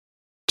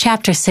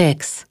Chapter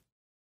 6.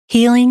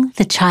 Healing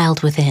the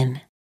Child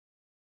Within.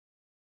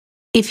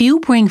 If you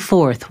bring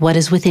forth what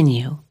is within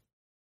you,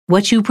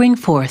 what you bring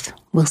forth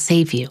will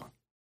save you.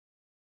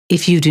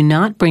 If you do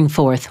not bring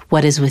forth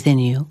what is within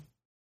you,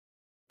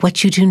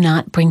 what you do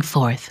not bring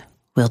forth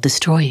will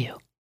destroy you.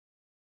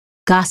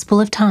 Gospel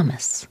of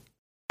Thomas,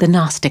 the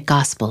Gnostic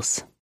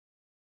Gospels.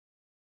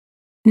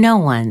 No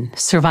one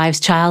survives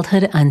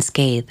childhood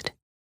unscathed.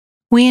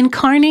 We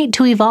incarnate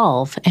to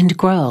evolve and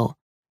grow.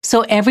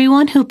 So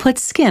everyone who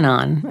puts skin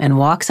on and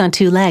walks on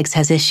two legs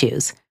has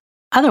issues.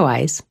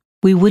 Otherwise,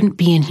 we wouldn't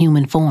be in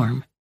human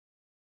form.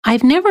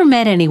 I've never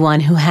met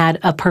anyone who had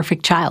a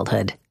perfect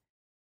childhood.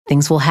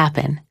 Things will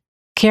happen.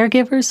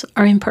 Caregivers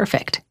are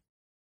imperfect.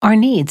 Our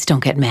needs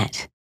don't get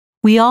met.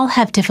 We all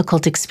have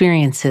difficult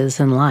experiences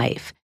in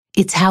life.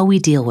 It's how we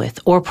deal with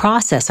or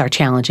process our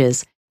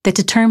challenges that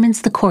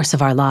determines the course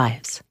of our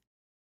lives.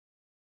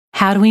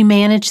 How do we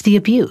manage the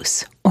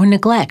abuse or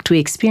neglect we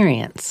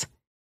experience?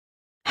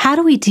 How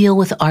do we deal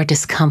with our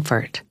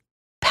discomfort,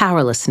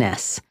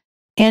 powerlessness,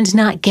 and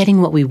not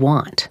getting what we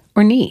want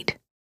or need?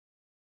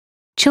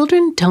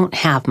 Children don't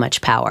have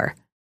much power.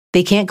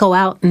 They can't go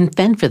out and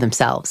fend for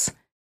themselves.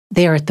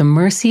 They are at the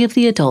mercy of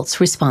the adults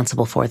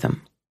responsible for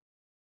them.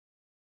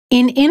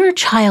 In inner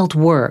child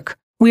work,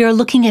 we are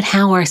looking at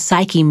how our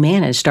psyche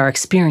managed our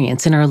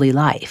experience in early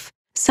life.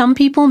 Some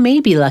people may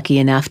be lucky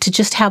enough to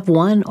just have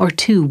one or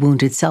two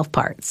wounded self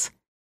parts.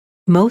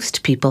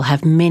 Most people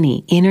have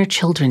many inner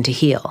children to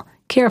heal,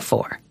 care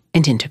for,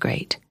 and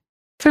integrate.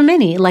 For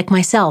many, like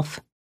myself,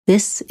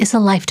 this is a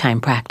lifetime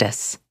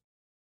practice.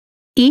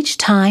 Each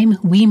time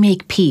we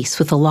make peace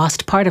with the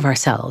lost part of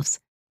ourselves,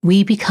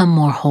 we become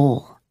more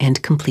whole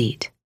and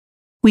complete.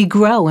 We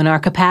grow in our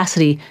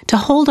capacity to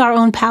hold our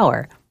own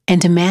power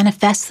and to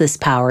manifest this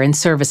power in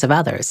service of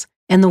others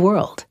and the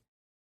world.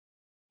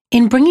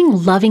 In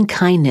bringing loving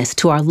kindness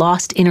to our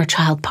lost inner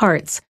child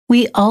parts,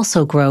 we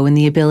also grow in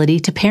the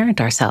ability to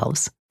parent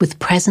ourselves with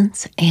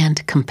presence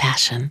and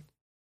compassion.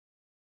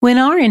 When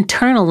our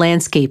internal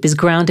landscape is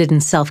grounded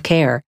in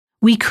self-care,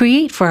 we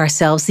create for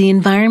ourselves the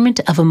environment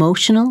of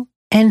emotional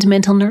and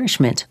mental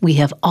nourishment we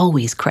have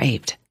always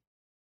craved.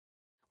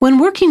 When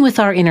working with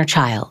our inner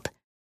child,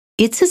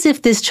 it's as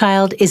if this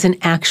child is an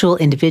actual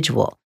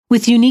individual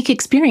with unique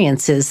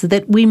experiences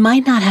that we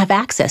might not have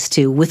access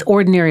to with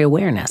ordinary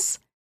awareness.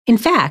 In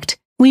fact,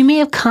 we may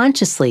have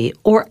consciously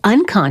or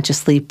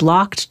unconsciously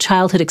blocked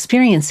childhood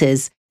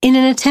experiences in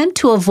an attempt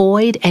to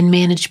avoid and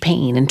manage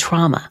pain and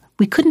trauma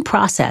we couldn't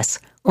process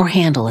or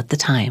handle at the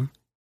time.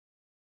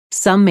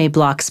 Some may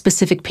block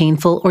specific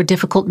painful or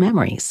difficult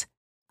memories.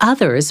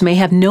 Others may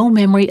have no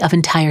memory of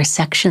entire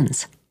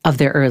sections of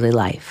their early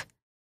life.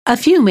 A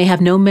few may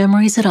have no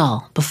memories at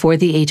all before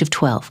the age of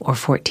 12 or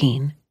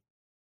 14.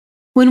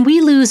 When we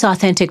lose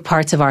authentic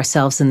parts of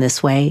ourselves in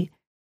this way,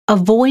 a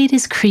void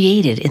is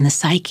created in the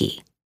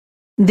psyche.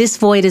 This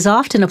void is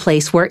often a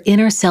place where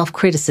inner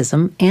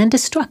self-criticism and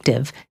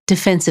destructive,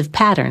 defensive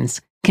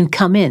patterns can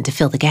come in to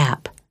fill the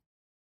gap.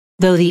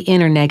 Though the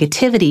inner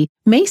negativity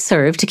may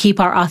serve to keep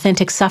our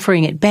authentic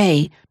suffering at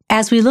bay,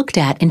 as we looked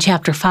at in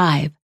Chapter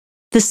 5,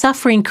 the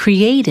suffering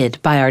created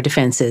by our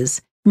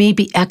defenses may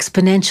be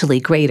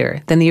exponentially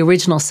greater than the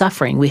original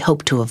suffering we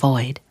hope to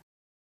avoid.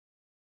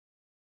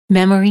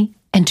 Memory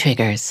and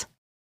triggers.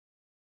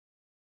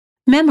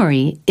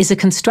 Memory is a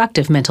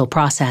constructive mental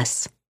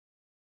process.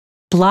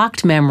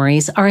 Blocked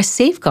memories are a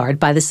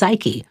safeguard by the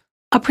psyche,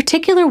 a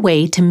particular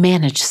way to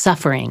manage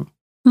suffering.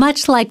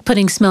 Much like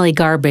putting smelly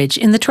garbage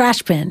in the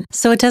trash bin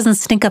so it doesn't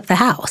stink up the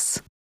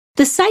house.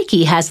 The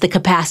psyche has the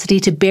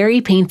capacity to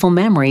bury painful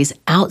memories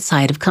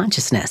outside of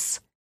consciousness.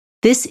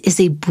 This is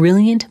a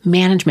brilliant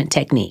management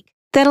technique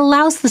that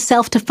allows the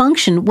self to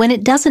function when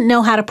it doesn't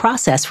know how to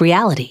process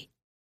reality.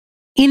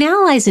 In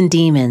Allies and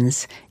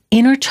Demons,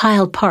 inner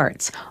child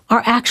parts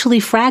are actually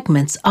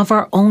fragments of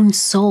our own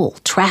soul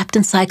trapped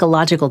in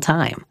psychological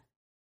time.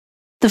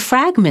 The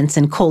fragments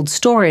in cold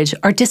storage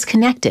are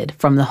disconnected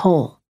from the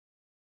whole.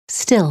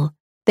 Still,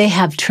 they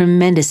have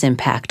tremendous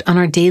impact on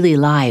our daily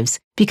lives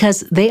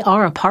because they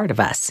are a part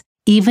of us,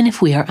 even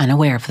if we are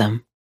unaware of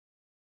them.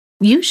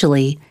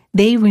 Usually,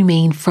 they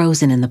remain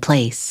frozen in the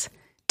place,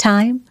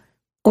 time,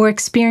 or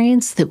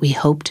experience that we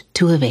hoped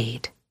to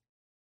evade.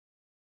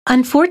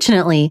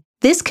 Unfortunately,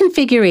 this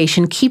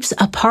configuration keeps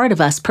a part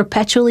of us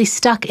perpetually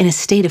stuck in a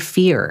state of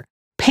fear,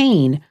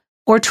 pain,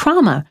 or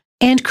trauma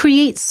and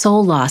creates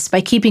soul loss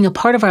by keeping a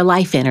part of our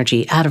life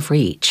energy out of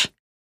reach.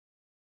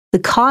 The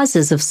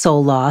causes of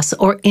soul loss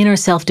or inner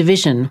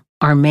self-division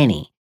are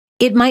many.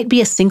 It might be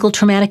a single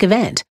traumatic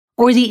event,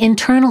 or the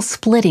internal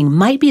splitting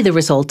might be the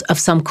result of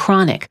some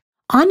chronic,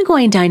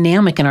 ongoing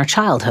dynamic in our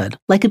childhood,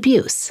 like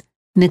abuse,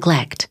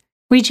 neglect,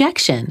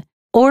 rejection,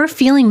 or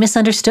feeling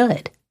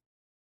misunderstood.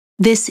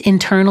 This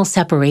internal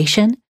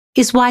separation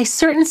is why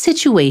certain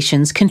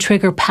situations can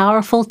trigger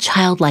powerful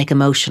childlike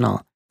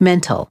emotional,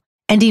 mental,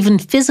 and even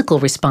physical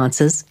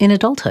responses in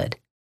adulthood.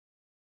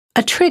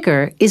 A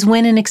trigger is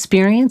when an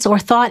experience or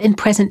thought in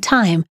present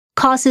time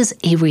causes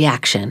a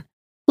reaction,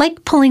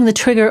 like pulling the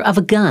trigger of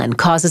a gun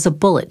causes a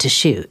bullet to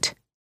shoot.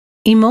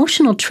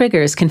 Emotional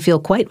triggers can feel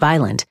quite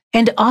violent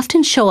and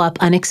often show up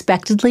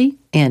unexpectedly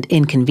and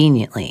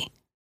inconveniently.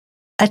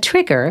 A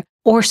trigger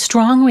or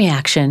strong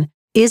reaction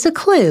is a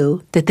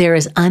clue that there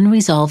is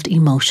unresolved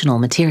emotional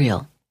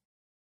material.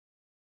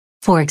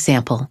 For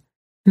example,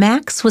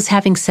 Max was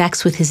having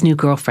sex with his new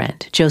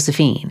girlfriend,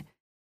 Josephine.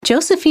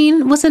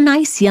 Josephine was a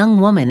nice young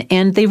woman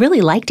and they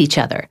really liked each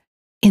other.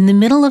 In the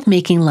middle of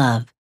making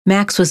love,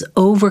 Max was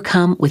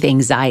overcome with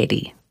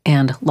anxiety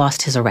and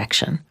lost his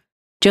erection.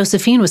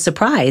 Josephine was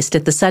surprised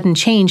at the sudden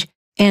change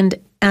and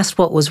asked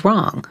what was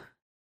wrong.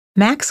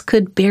 Max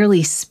could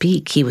barely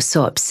speak, he was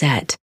so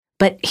upset,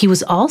 but he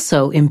was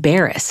also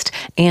embarrassed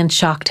and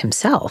shocked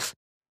himself.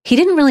 He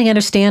didn't really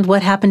understand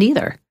what happened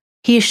either.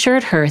 He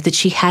assured her that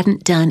she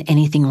hadn't done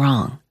anything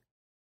wrong.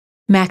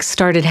 Max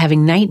started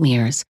having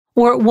nightmares,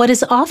 or what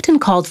is often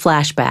called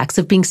flashbacks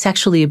of being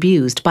sexually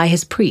abused by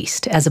his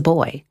priest as a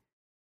boy.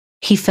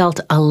 He felt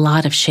a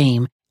lot of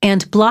shame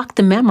and blocked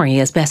the memory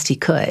as best he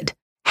could.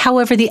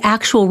 However, the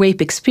actual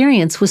rape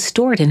experience was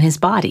stored in his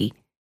body.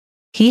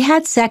 He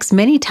had sex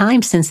many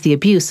times since the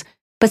abuse,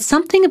 but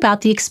something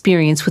about the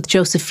experience with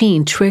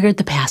Josephine triggered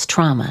the past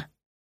trauma.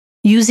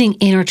 Using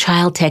inner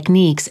child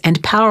techniques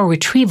and power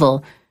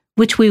retrieval,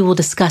 which we will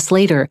discuss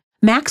later,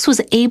 Max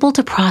was able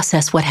to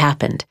process what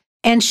happened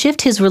and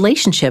shift his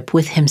relationship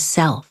with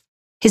himself,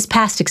 his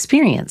past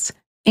experience,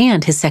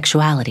 and his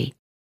sexuality.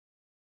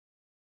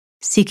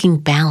 Seeking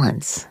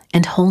balance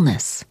and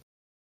wholeness.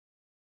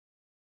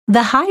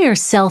 The higher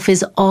self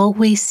is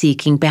always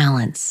seeking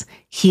balance,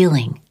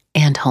 healing,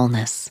 and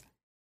wholeness.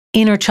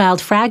 Inner child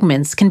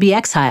fragments can be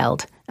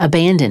exiled,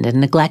 abandoned, and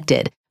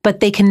neglected, but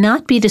they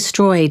cannot be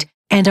destroyed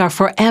and are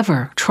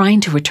forever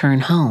trying to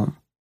return home.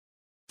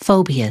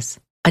 Phobias,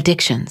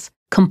 addictions,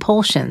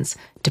 compulsions,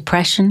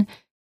 depression,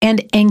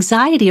 and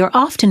anxiety are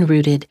often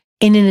rooted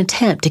in an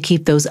attempt to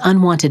keep those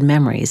unwanted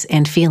memories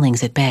and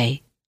feelings at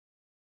bay.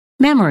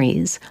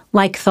 Memories,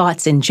 like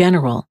thoughts in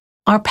general,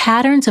 are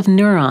patterns of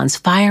neurons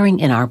firing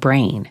in our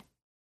brain.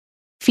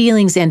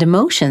 Feelings and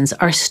emotions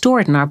are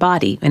stored in our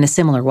body in a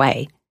similar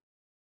way.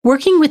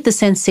 Working with the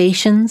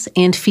sensations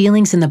and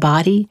feelings in the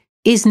body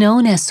is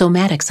known as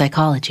somatic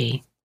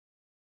psychology.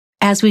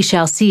 As we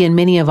shall see in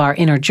many of our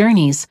inner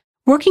journeys,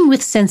 working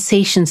with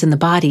sensations in the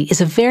body is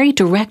a very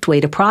direct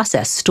way to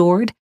process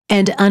stored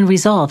and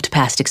unresolved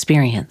past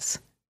experience.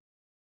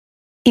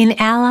 In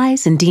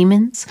Allies and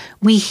Demons,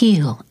 we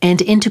heal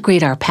and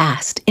integrate our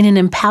past in an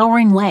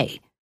empowering way.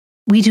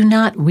 We do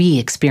not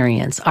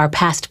re-experience our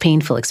past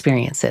painful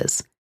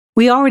experiences.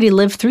 We already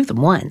lived through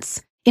them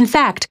once. In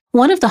fact,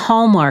 one of the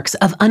hallmarks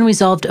of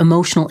unresolved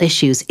emotional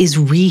issues is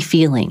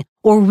re-feeling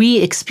or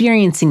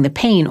re-experiencing the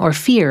pain or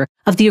fear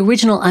of the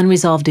original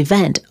unresolved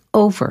event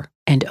over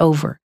and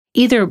over,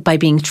 either by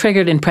being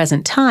triggered in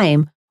present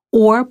time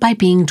or by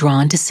being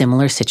drawn to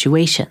similar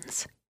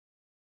situations.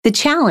 The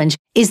challenge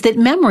is that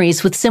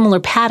memories with similar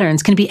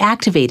patterns can be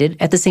activated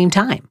at the same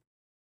time.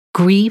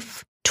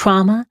 Grief,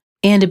 trauma,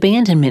 and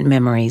abandonment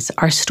memories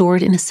are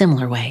stored in a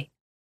similar way.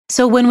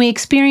 So when we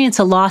experience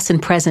a loss in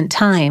present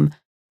time,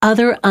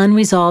 other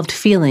unresolved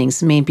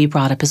feelings may be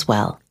brought up as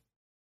well.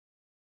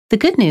 The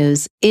good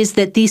news is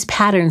that these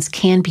patterns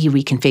can be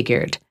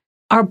reconfigured.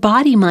 Our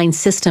body-mind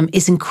system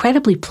is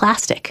incredibly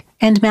plastic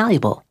and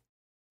malleable.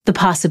 The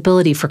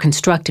possibility for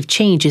constructive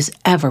change is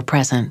ever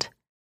present.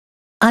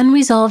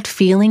 Unresolved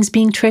feelings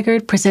being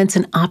triggered presents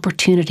an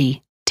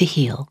opportunity to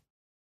heal.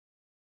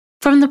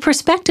 From the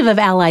perspective of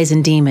Allies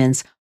and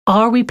Demons,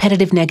 our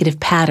repetitive negative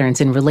patterns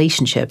in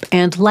relationship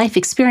and life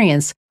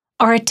experience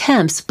are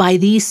attempts by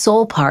these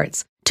soul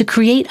parts to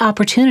create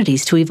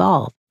opportunities to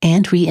evolve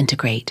and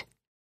reintegrate.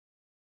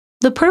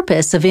 The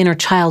purpose of inner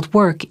child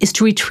work is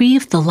to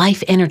retrieve the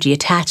life energy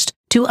attached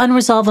to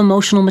unresolved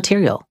emotional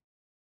material.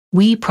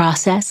 We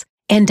process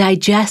and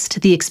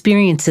digest the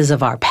experiences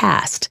of our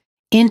past,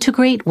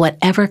 integrate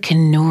whatever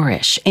can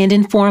nourish and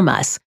inform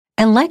us,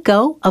 and let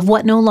go of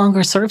what no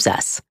longer serves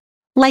us.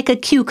 Like a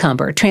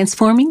cucumber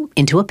transforming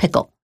into a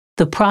pickle,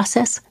 the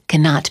process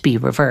cannot be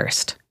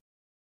reversed.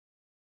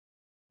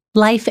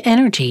 Life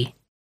energy.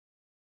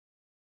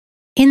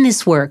 In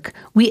this work,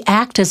 we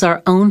act as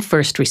our own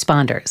first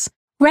responders,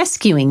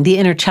 rescuing the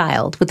inner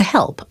child with the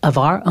help of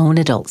our own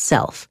adult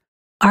self,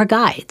 our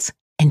guides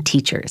and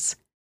teachers.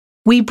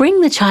 We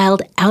bring the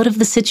child out of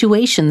the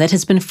situation that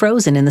has been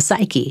frozen in the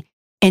psyche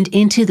and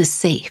into the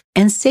safe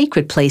and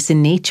sacred place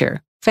in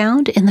nature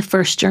found in the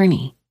first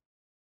journey.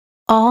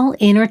 All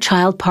inner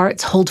child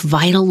parts hold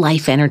vital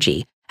life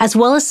energy, as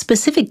well as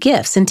specific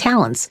gifts and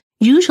talents,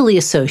 usually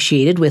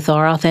associated with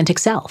our authentic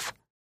self.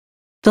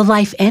 The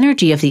life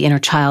energy of the inner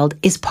child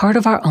is part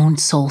of our own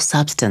soul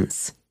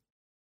substance.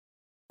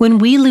 When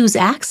we lose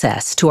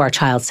access to our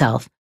child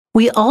self,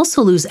 we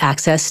also lose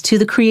access to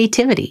the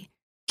creativity,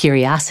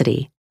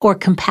 curiosity, or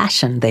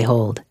compassion they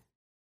hold.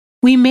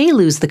 We may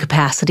lose the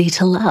capacity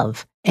to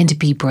love and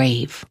be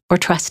brave or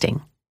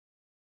trusting.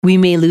 We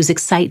may lose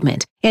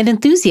excitement and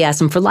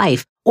enthusiasm for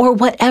life or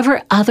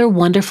whatever other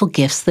wonderful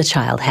gifts the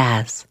child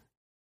has.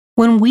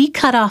 When we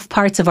cut off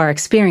parts of our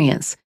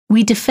experience,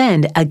 we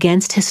defend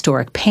against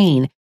historic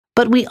pain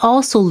but we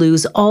also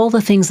lose all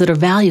the things that are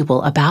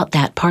valuable about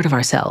that part of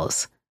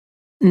ourselves.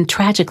 And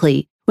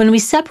tragically, when we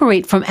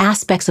separate from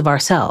aspects of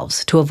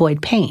ourselves to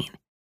avoid pain,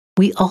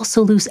 we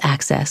also lose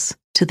access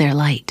to their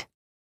light.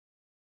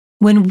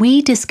 When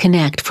we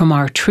disconnect from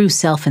our true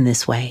self in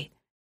this way,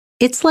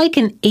 it's like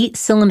an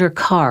 8-cylinder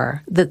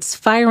car that's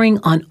firing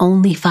on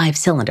only 5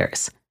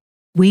 cylinders.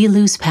 We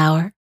lose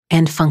power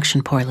and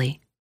function poorly.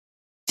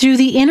 Through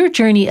the inner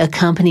journey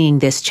accompanying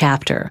this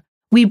chapter,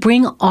 we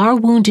bring our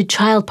wounded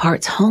child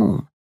parts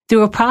home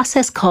through a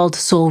process called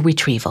soul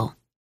retrieval.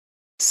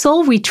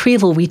 Soul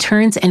retrieval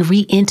returns and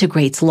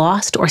reintegrates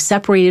lost or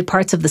separated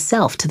parts of the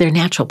self to their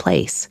natural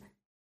place.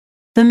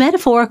 The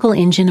metaphorical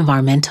engine of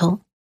our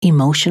mental,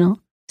 emotional,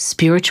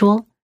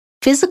 spiritual,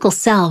 physical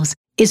selves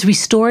is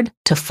restored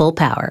to full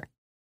power.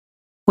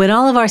 When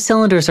all of our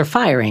cylinders are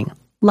firing,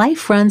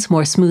 life runs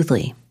more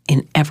smoothly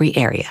in every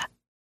area.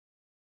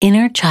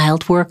 Inner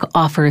child work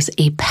offers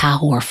a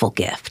powerful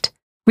gift,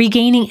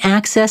 regaining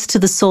access to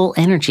the soul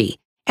energy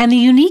and the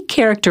unique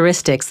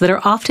characteristics that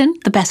are often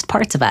the best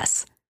parts of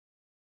us.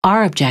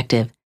 Our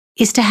objective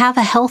is to have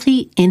a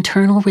healthy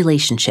internal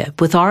relationship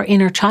with our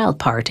inner child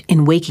part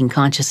in waking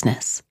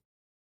consciousness.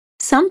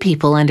 Some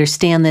people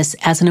understand this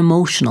as an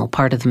emotional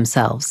part of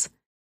themselves.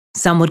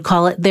 Some would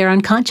call it their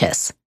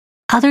unconscious.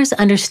 Others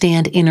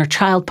understand inner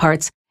child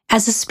parts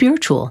as a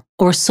spiritual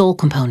or soul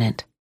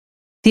component.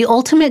 The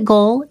ultimate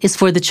goal is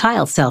for the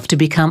child self to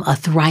become a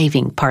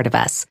thriving part of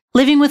us,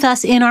 living with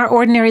us in our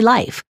ordinary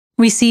life,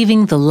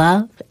 receiving the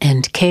love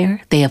and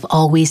care they have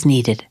always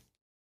needed.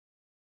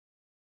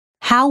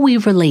 How we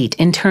relate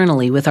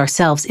internally with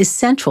ourselves is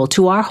central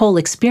to our whole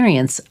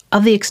experience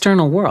of the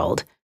external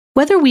world.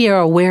 Whether we are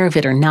aware of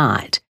it or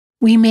not,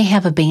 we may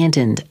have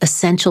abandoned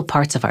essential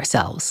parts of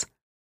ourselves.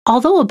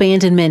 Although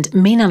abandonment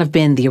may not have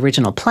been the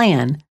original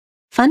plan,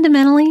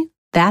 fundamentally,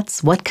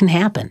 that's what can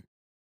happen.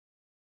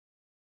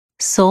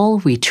 Soul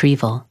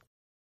retrieval.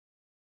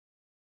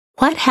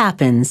 What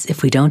happens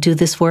if we don't do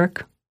this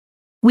work?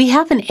 We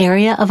have an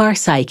area of our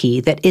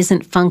psyche that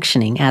isn't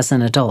functioning as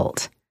an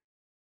adult.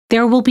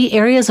 There will be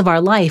areas of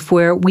our life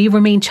where we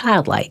remain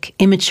childlike,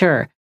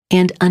 immature,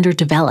 and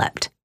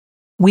underdeveloped.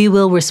 We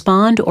will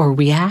respond or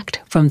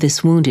react from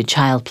this wounded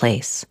child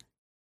place.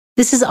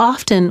 This is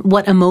often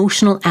what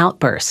emotional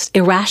outbursts,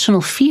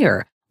 irrational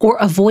fear, or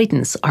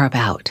avoidance are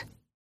about.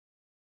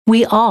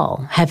 We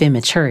all have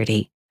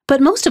immaturity, but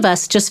most of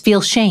us just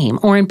feel shame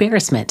or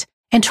embarrassment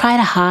and try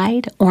to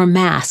hide or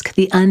mask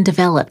the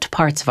undeveloped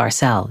parts of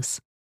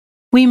ourselves.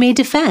 We may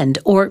defend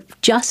or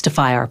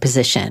justify our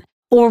position,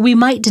 or we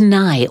might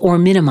deny or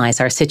minimize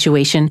our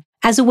situation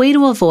as a way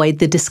to avoid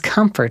the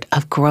discomfort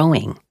of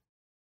growing.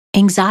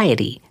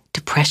 Anxiety,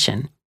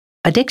 depression,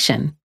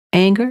 addiction,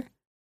 anger,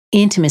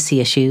 intimacy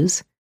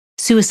issues,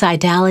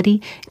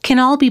 suicidality can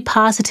all be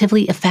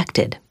positively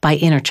affected by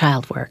inner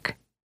child work.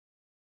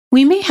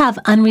 We may have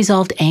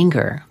unresolved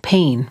anger,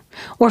 pain,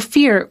 or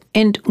fear,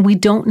 and we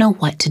don't know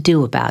what to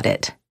do about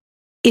it.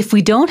 If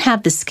we don't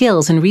have the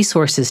skills and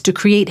resources to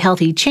create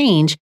healthy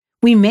change,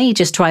 we may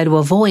just try to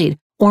avoid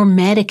or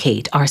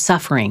medicate our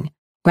suffering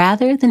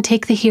rather than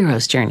take the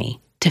hero's journey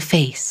to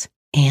face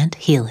and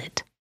heal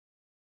it.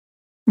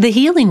 The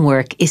healing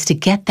work is to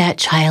get that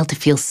child to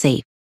feel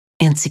safe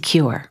and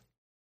secure.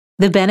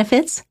 The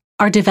benefits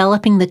are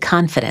developing the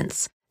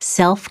confidence,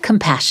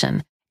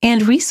 self-compassion,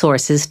 and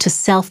resources to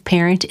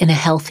self-parent in a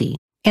healthy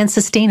and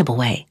sustainable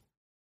way.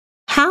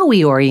 How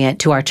we orient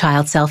to our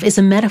child self is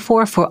a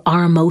metaphor for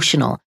our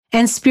emotional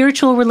and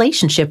spiritual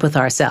relationship with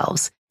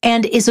ourselves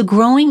and is a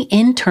growing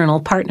internal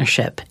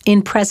partnership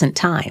in present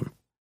time.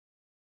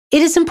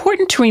 It is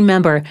important to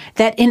remember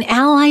that in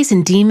allies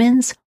and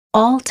demons,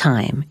 all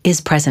time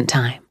is present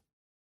time.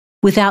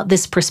 Without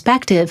this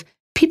perspective,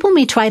 people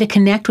may try to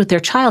connect with their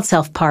child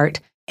self part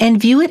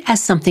and view it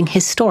as something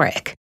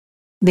historic.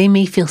 They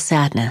may feel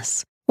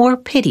sadness or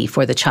pity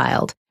for the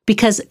child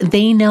because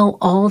they know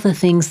all the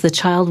things the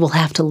child will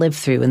have to live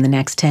through in the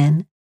next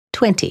 10,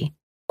 20,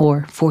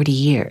 or 40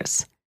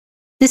 years.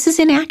 This is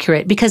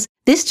inaccurate because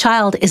this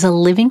child is a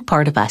living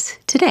part of us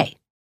today.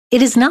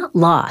 It is not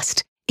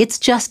lost, it's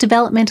just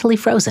developmentally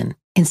frozen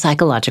in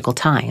psychological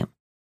time.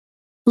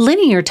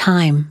 Linear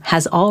time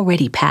has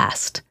already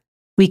passed.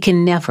 We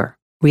can never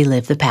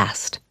relive the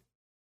past.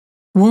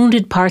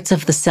 Wounded parts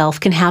of the self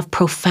can have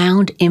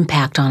profound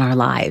impact on our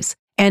lives,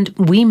 and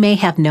we may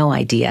have no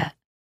idea.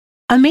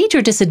 A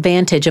major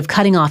disadvantage of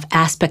cutting off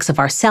aspects of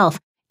ourself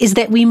is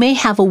that we may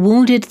have a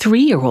wounded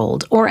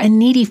 3-year-old or a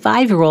needy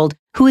 5-year-old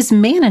who is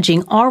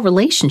managing our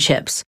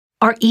relationships,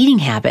 our eating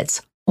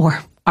habits,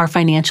 or our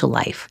financial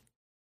life.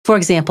 For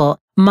example,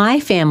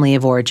 my family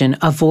of origin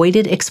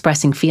avoided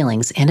expressing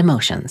feelings and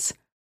emotions.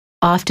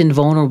 Often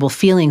vulnerable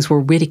feelings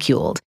were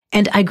ridiculed,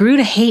 and I grew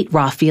to hate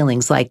raw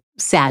feelings like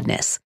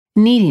sadness,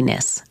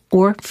 neediness,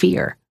 or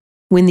fear.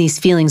 When these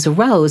feelings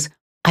arose,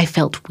 I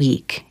felt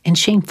weak and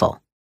shameful.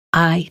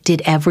 I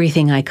did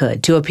everything I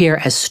could to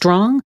appear as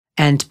strong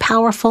and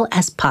powerful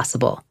as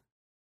possible.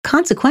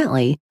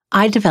 Consequently,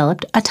 I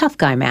developed a tough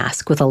guy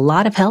mask with a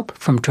lot of help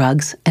from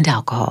drugs and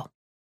alcohol.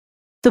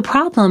 The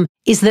problem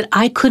is that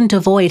I couldn't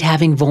avoid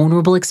having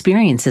vulnerable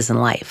experiences in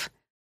life.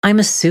 I'm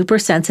a super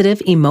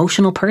sensitive,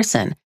 emotional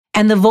person,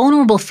 and the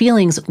vulnerable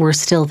feelings were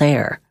still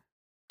there.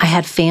 I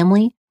had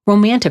family,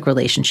 romantic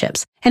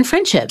relationships, and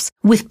friendships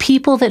with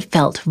people that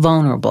felt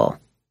vulnerable,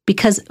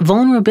 because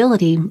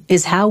vulnerability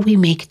is how we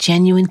make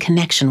genuine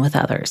connection with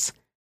others.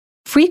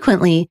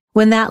 Frequently,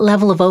 when that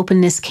level of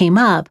openness came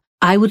up,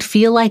 I would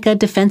feel like a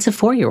defensive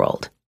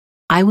 4-year-old.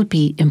 I would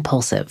be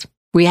impulsive,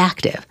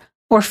 reactive,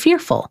 or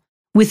fearful,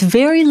 with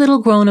very little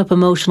grown-up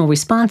emotional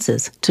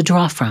responses to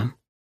draw from.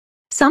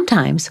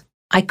 Sometimes,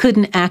 I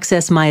couldn't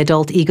access my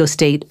adult ego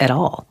state at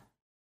all.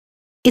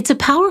 It's a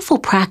powerful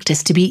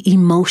practice to be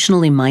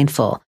emotionally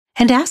mindful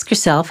and ask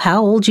yourself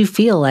how old you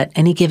feel at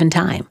any given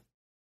time.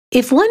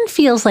 If one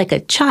feels like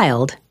a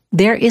child,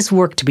 there is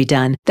work to be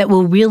done that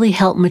will really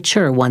help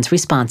mature one's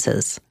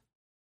responses.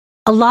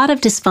 A lot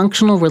of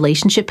dysfunctional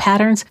relationship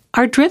patterns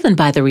are driven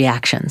by the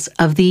reactions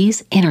of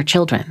these inner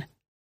children.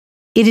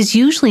 It is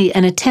usually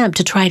an attempt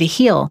to try to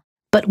heal,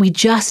 but we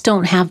just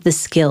don't have the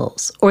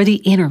skills or the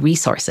inner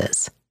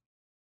resources.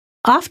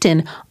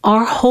 Often,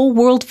 our whole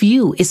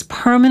worldview is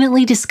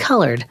permanently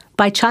discolored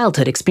by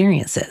childhood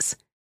experiences.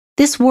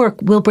 This work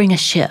will bring a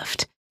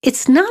shift.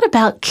 It's not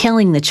about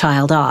killing the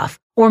child off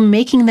or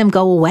making them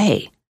go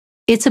away.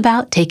 It's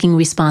about taking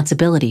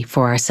responsibility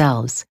for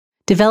ourselves,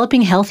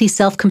 developing healthy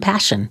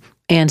self-compassion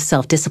and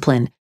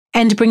self-discipline,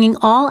 and bringing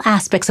all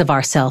aspects of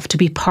ourself to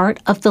be part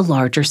of the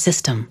larger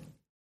system.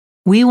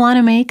 We want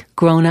to make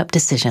grown-up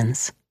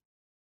decisions.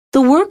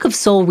 The work of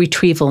soul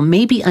retrieval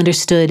may be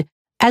understood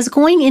as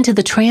going into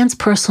the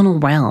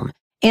transpersonal realm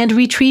and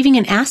retrieving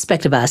an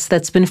aspect of us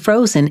that's been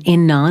frozen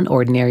in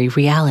non-ordinary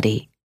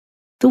reality.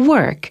 The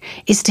work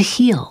is to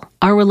heal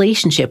our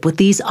relationship with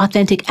these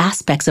authentic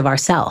aspects of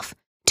ourself,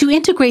 to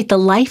integrate the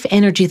life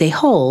energy they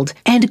hold,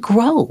 and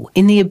grow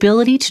in the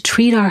ability to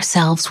treat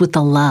ourselves with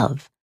the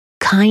love,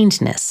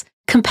 kindness,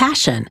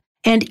 compassion,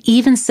 and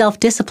even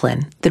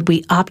self-discipline that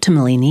we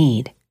optimally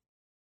need.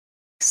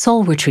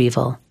 Soul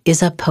retrieval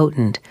is a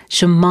potent,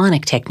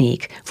 shamanic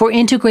technique for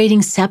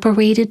integrating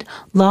separated,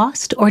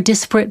 lost, or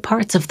disparate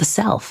parts of the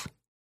self.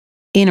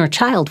 Inner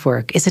child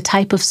work is a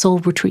type of soul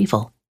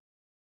retrieval.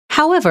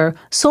 However,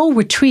 soul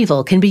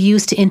retrieval can be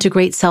used to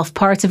integrate self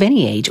parts of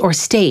any age or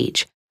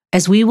stage,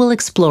 as we will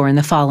explore in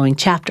the following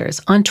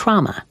chapters on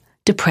trauma,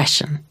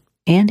 depression,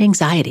 and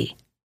anxiety.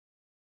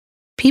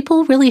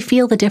 People really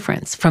feel the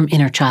difference from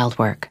inner child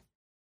work.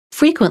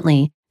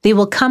 Frequently, they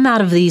will come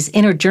out of these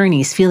inner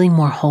journeys feeling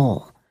more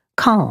whole,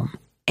 calm,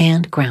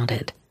 and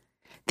grounded.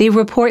 They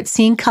report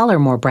seeing color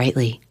more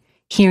brightly,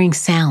 hearing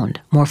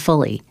sound more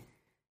fully,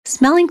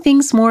 smelling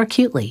things more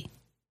acutely.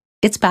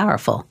 It's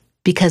powerful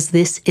because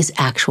this is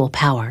actual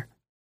power.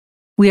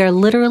 We are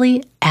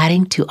literally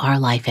adding to our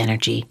life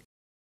energy.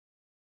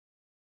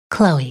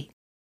 Chloe.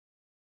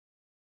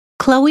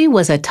 Chloe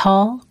was a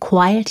tall,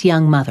 quiet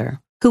young mother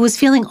who was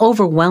feeling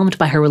overwhelmed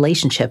by her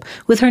relationship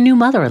with her new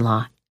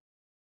mother-in-law.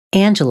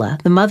 Angela,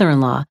 the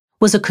mother-in-law,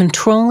 was a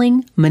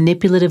controlling,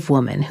 manipulative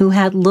woman who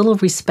had little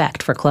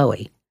respect for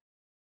Chloe.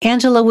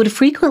 Angela would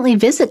frequently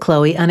visit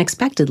Chloe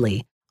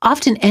unexpectedly,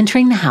 often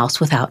entering the house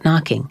without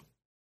knocking.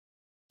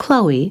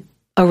 Chloe,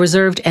 a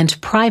reserved and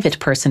private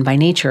person by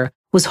nature,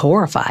 was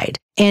horrified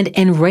and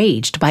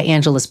enraged by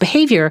Angela's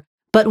behavior,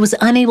 but was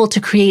unable to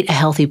create a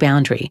healthy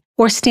boundary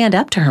or stand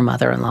up to her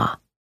mother-in-law.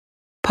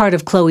 Part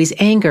of Chloe's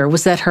anger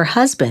was that her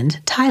husband,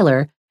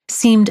 Tyler,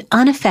 seemed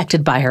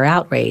unaffected by her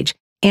outrage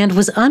and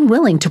was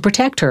unwilling to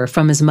protect her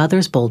from his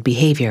mother's bold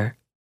behavior.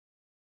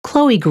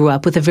 Chloe grew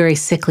up with a very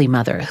sickly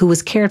mother who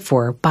was cared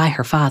for by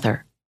her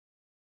father.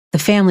 The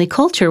family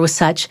culture was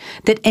such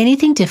that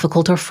anything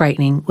difficult or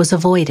frightening was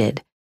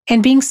avoided,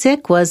 and being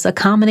sick was a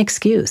common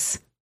excuse.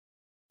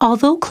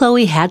 Although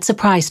Chloe had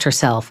surprised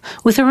herself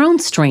with her own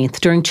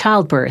strength during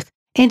childbirth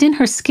and in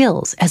her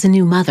skills as a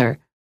new mother,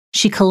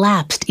 she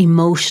collapsed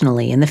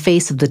emotionally in the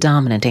face of the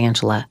dominant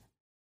Angela.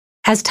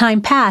 As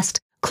time passed,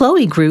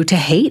 Chloe grew to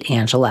hate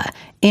Angela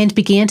and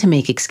began to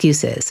make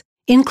excuses,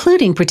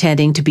 including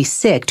pretending to be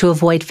sick to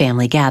avoid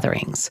family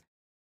gatherings.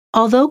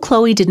 Although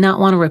Chloe did not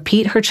want to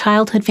repeat her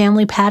childhood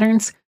family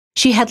patterns,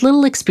 she had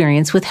little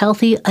experience with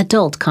healthy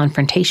adult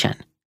confrontation.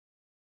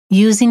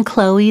 Using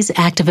Chloe's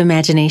active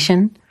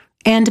imagination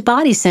and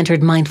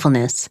body-centered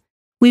mindfulness,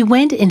 we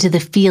went into the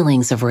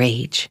feelings of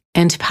rage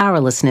and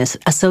powerlessness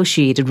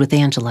associated with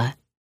Angela.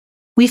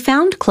 We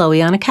found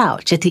Chloe on a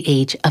couch at the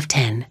age of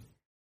 10.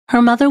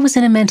 Her mother was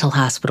in a mental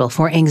hospital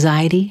for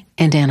anxiety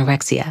and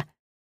anorexia,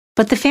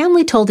 but the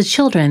family told the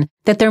children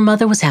that their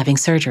mother was having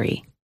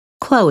surgery.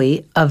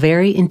 Chloe, a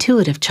very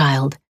intuitive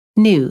child,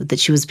 knew that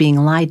she was being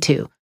lied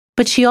to,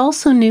 but she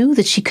also knew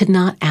that she could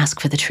not ask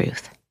for the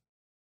truth.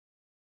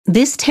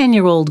 This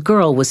 10-year-old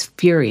girl was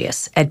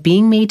furious at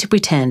being made to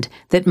pretend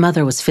that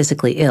mother was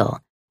physically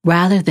ill,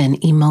 rather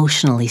than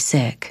emotionally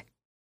sick.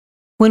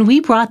 When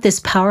we brought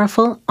this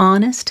powerful,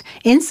 honest,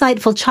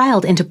 insightful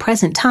child into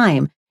present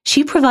time,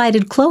 she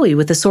provided Chloe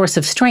with a source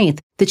of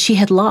strength that she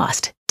had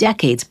lost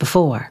decades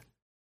before.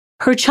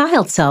 Her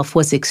child self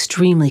was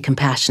extremely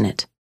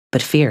compassionate,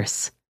 but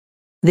fierce.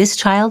 This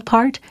child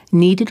part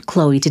needed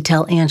Chloe to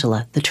tell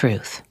Angela the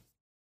truth.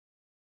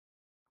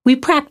 We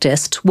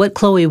practiced what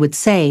Chloe would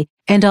say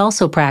and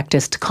also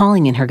practiced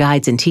calling in her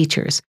guides and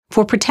teachers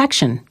for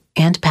protection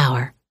and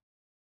power.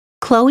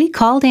 Chloe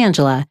called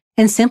Angela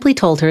and simply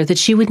told her that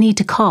she would need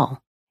to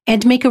call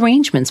and make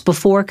arrangements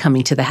before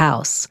coming to the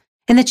house,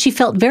 and that she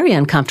felt very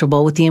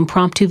uncomfortable with the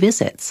impromptu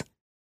visits.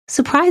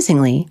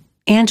 Surprisingly,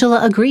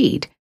 Angela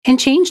agreed and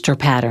changed her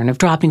pattern of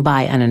dropping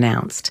by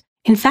unannounced.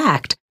 In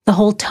fact, the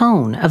whole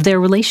tone of their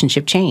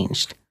relationship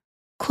changed.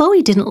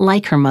 Chloe didn't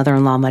like her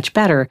mother-in-law much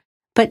better,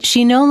 but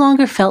she no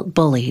longer felt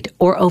bullied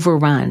or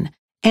overrun,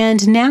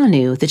 and now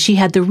knew that she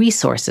had the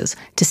resources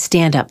to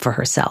stand up for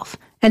herself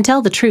and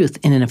tell the truth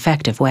in an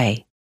effective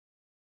way.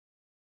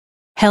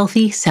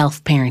 Healthy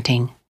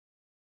self-parenting.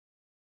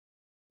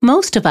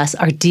 Most of us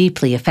are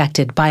deeply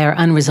affected by our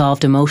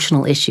unresolved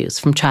emotional issues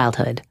from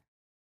childhood.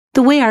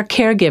 The way our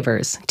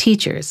caregivers,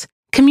 teachers,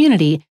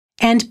 community,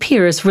 and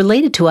peers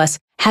related to us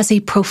has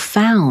a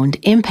profound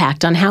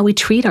impact on how we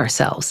treat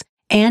ourselves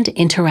and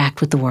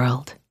interact with the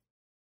world.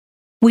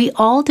 We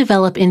all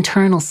develop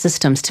internal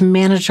systems to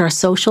manage our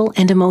social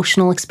and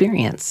emotional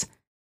experience.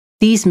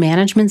 These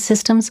management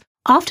systems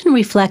often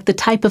reflect the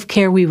type of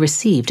care we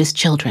received as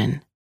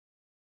children.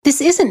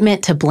 This isn't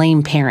meant to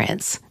blame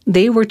parents.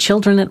 They were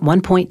children at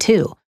one point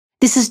too.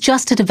 This is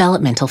just a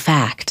developmental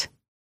fact.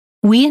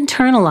 We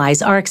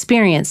internalize our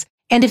experience,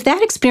 and if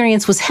that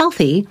experience was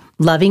healthy,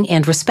 loving,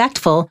 and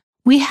respectful,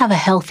 we have a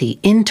healthy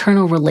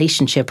internal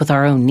relationship with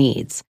our own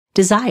needs,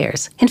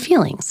 desires, and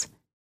feelings.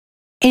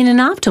 In an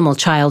optimal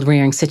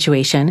child-rearing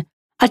situation,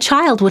 a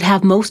child would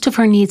have most of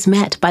her needs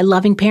met by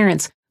loving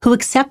parents who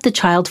accept the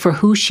child for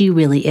who she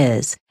really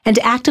is and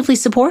actively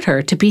support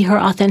her to be her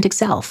authentic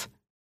self.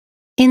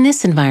 In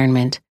this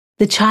environment,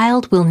 the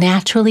child will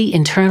naturally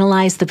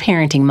internalize the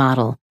parenting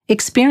model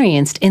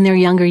experienced in their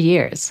younger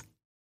years.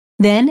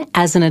 Then,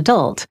 as an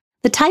adult,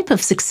 the type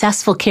of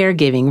successful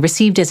caregiving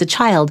received as a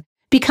child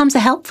becomes a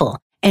helpful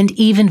and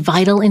even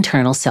vital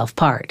internal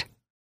self-part,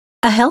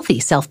 a healthy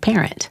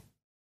self-parent.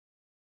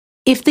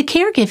 If the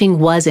caregiving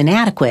was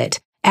inadequate,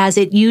 as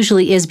it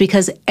usually is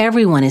because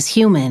everyone is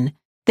human,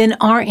 then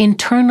our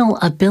internal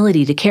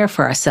ability to care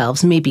for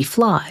ourselves may be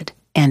flawed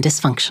and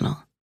dysfunctional.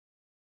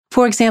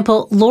 For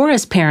example,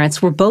 Laura's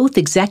parents were both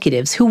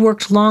executives who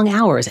worked long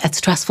hours at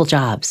stressful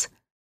jobs.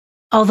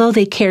 Although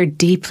they cared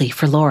deeply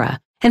for Laura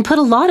and put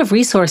a lot of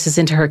resources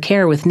into her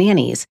care with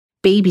nannies,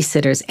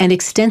 babysitters, and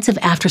extensive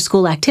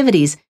after-school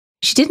activities,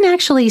 she didn't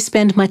actually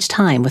spend much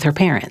time with her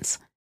parents.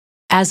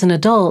 As an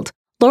adult,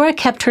 Laura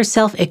kept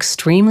herself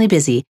extremely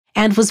busy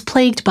and was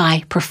plagued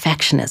by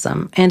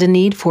perfectionism and a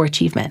need for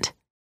achievement.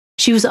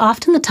 She was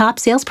often the top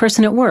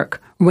salesperson at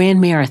work, ran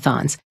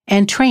marathons,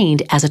 and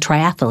trained as a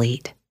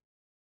triathlete.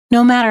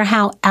 No matter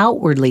how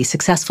outwardly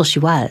successful she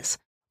was,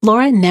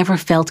 Laura never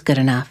felt good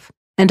enough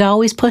and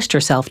always pushed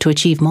herself to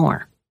achieve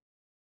more.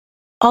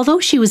 Although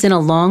she was in a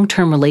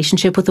long-term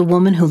relationship with a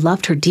woman who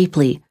loved her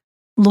deeply,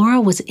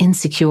 Laura was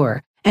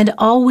insecure and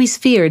always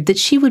feared that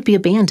she would be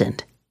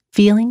abandoned,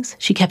 feelings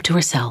she kept to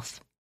herself.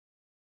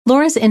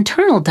 Laura's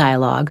internal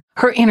dialogue,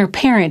 her inner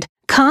parent,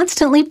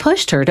 constantly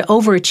pushed her to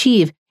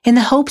overachieve in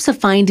the hopes of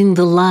finding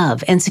the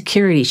love and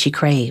security she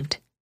craved.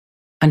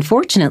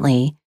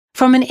 Unfortunately,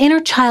 from an inner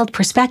child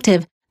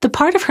perspective, the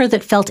part of her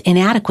that felt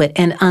inadequate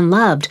and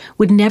unloved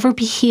would never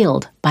be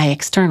healed by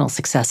external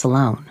success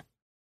alone.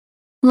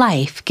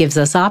 Life gives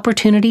us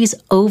opportunities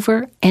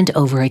over and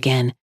over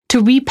again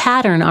to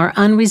repattern our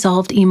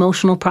unresolved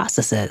emotional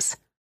processes.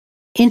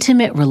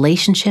 Intimate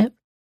relationship,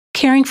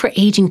 caring for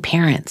aging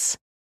parents,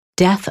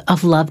 death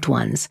of loved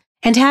ones,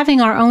 and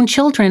having our own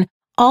children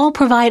all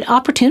provide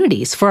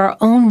opportunities for our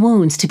own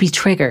wounds to be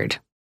triggered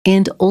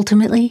and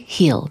ultimately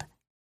healed.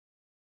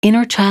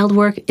 Inner child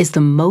work is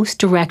the most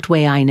direct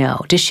way I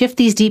know to shift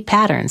these deep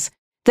patterns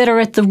that are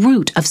at the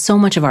root of so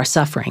much of our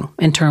suffering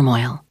and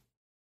turmoil.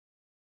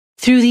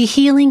 Through the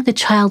Healing the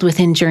Child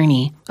Within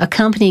journey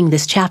accompanying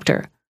this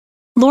chapter,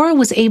 Laura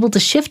was able to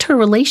shift her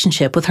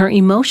relationship with her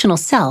emotional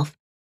self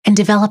and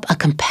develop a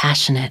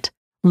compassionate,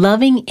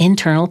 loving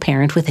internal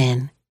parent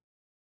within.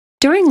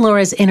 During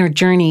Laura's inner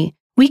journey,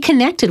 we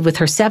connected with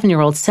her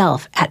 7-year-old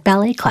self at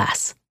ballet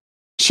class.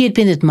 She had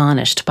been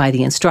admonished by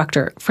the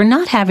instructor for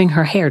not having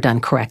her hair done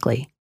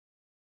correctly.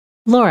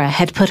 Laura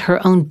had put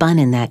her own bun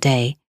in that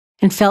day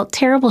and felt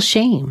terrible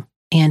shame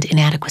and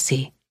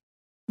inadequacy.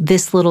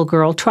 This little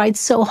girl tried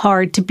so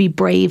hard to be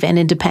brave and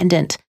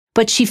independent,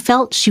 but she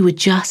felt she would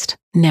just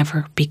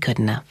never be good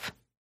enough.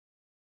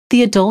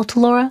 The adult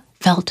Laura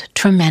felt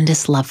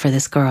tremendous love for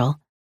this girl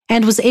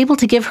and was able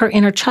to give her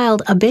inner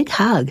child a big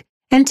hug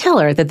and tell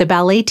her that the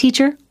ballet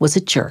teacher was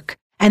a jerk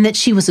and that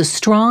she was a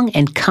strong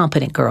and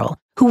competent girl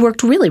who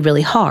worked really,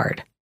 really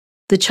hard.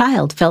 The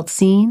child felt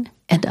seen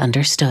and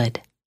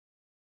understood.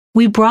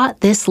 We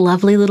brought this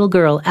lovely little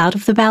girl out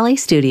of the ballet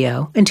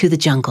studio into the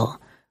jungle,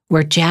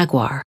 where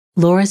Jaguar,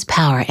 Laura's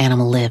power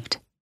animal, lived.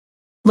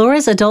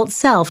 Laura's adult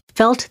self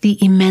felt the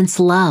immense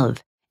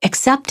love,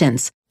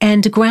 acceptance,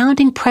 and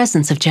grounding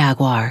presence of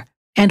Jaguar,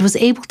 and was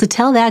able to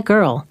tell that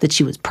girl that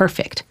she was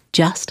perfect,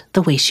 just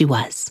the way she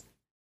was.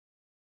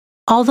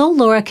 Although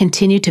Laura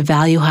continued to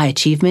value high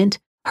achievement,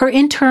 her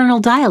internal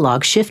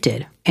dialogue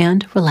shifted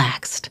and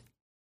relaxed.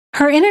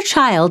 Her inner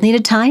child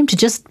needed time to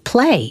just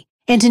play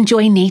and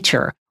enjoy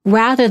nature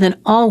rather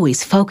than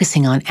always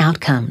focusing on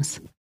outcomes.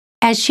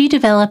 As she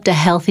developed a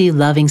healthy,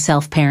 loving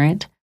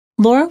self-parent,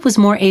 Laura was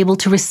more able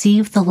to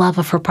receive the love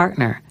of her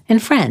partner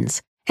and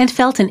friends and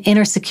felt an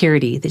inner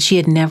security that she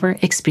had never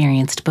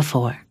experienced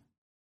before.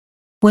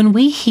 When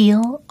we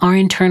heal our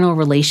internal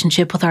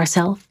relationship with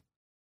ourselves,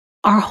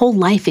 our whole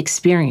life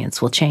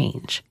experience will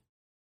change.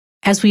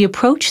 As we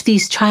approach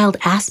these child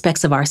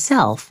aspects of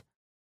ourself,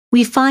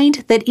 we find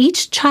that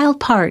each child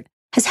part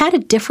has had a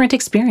different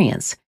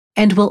experience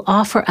and will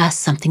offer us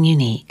something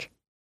unique.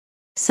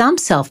 Some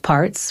self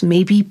parts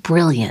may be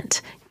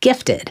brilliant,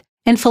 gifted,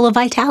 and full of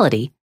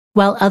vitality,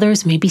 while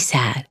others may be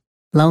sad,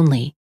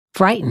 lonely,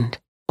 frightened,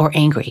 or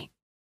angry.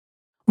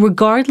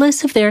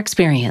 Regardless of their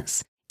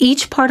experience,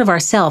 each part of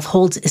ourself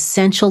holds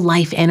essential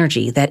life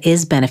energy that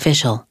is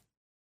beneficial.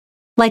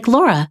 Like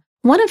Laura,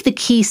 one of the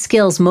key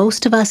skills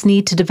most of us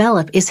need to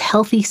develop is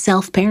healthy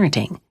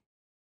self-parenting.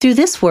 Through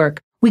this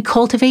work, we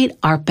cultivate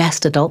our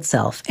best adult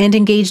self and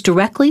engage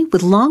directly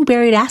with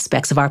long-buried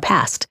aspects of our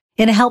past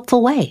in a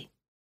helpful way.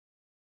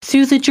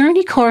 Through the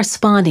journey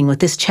corresponding with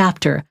this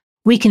chapter,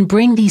 we can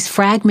bring these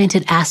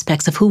fragmented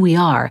aspects of who we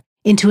are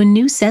into a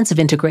new sense of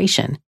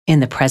integration in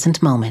the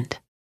present moment.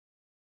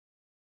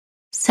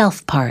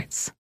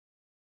 Self-parts.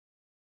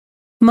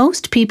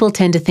 Most people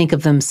tend to think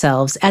of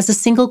themselves as a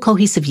single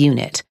cohesive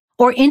unit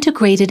or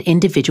integrated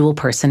individual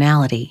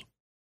personality.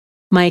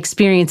 My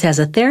experience as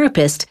a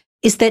therapist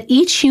is that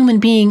each human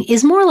being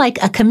is more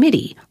like a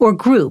committee or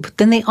group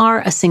than they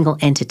are a single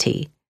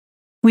entity.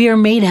 We are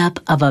made up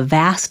of a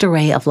vast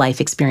array of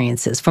life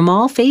experiences from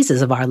all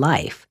phases of our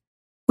life.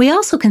 We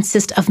also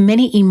consist of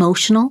many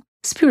emotional,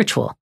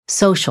 spiritual,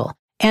 social,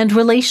 and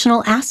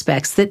relational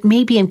aspects that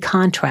may be in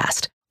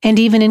contrast and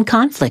even in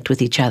conflict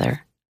with each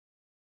other.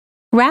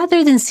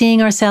 Rather than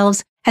seeing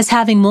ourselves as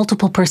having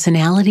multiple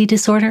personality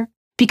disorder,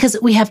 because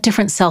we have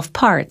different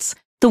self-parts,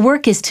 the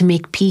work is to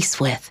make peace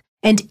with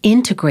and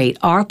integrate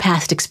our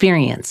past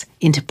experience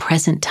into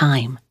present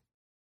time.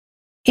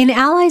 In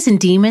Allies and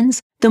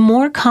Demons, the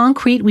more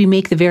concrete we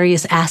make the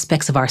various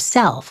aspects of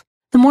ourself,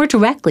 the more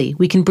directly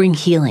we can bring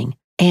healing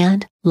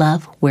and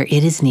love where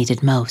it is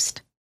needed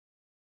most.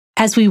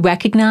 As we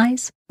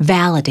recognize,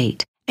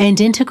 validate, and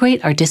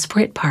integrate our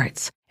disparate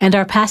parts and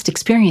our past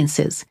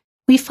experiences,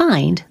 we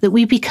find that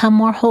we become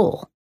more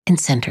whole and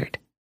centered.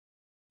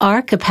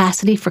 Our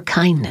capacity for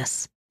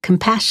kindness,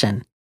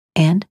 compassion,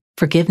 and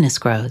forgiveness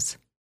grows.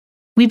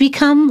 We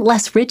become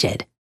less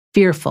rigid,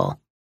 fearful,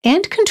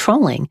 and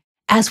controlling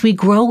as we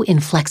grow in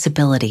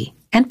flexibility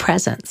and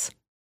presence.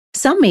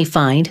 Some may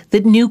find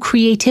that new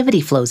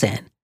creativity flows in.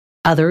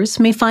 Others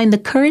may find the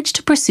courage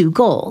to pursue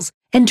goals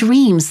and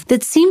dreams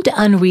that seemed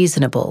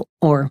unreasonable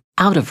or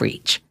out of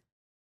reach.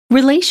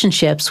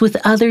 Relationships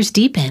with others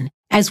deepen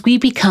as we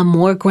become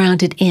more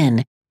grounded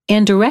in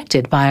and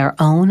directed by our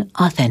own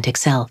authentic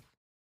self.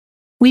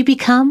 We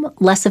become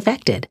less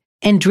affected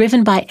and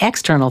driven by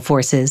external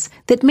forces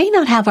that may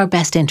not have our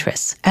best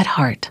interests at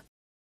heart.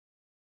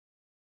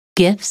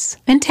 Gifts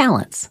and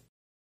talents.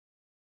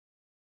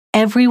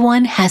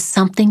 Everyone has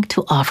something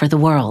to offer the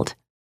world.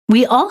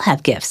 We all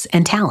have gifts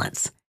and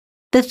talents.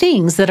 The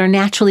things that are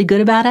naturally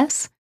good about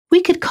us,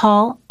 we could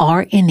call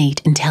our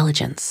innate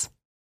intelligence.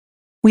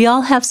 We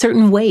all have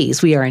certain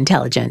ways we are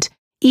intelligent,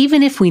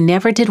 even if we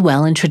never did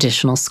well in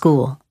traditional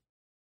school.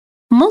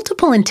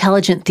 Multiple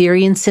intelligence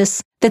theory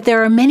insists that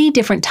there are many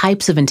different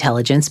types of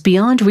intelligence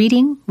beyond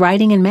reading,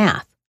 writing, and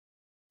math.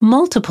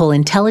 Multiple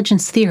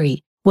intelligence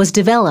theory was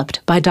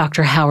developed by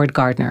Dr. Howard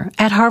Gardner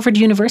at Harvard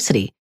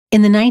University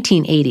in the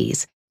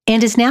 1980s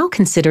and is now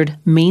considered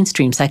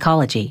mainstream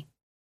psychology.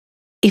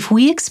 If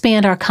we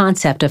expand our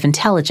concept of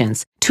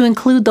intelligence to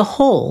include the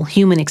whole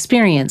human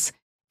experience,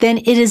 then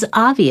it is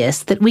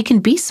obvious that we can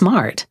be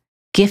smart,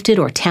 gifted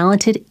or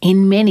talented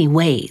in many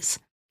ways: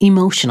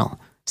 emotional,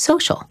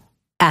 social,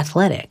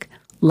 athletic,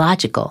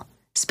 logical,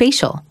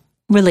 spatial,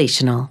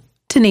 relational,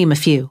 to name a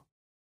few.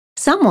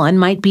 Someone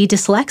might be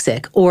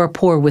dyslexic or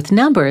poor with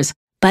numbers,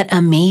 but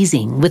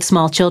amazing with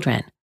small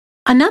children.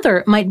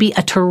 Another might be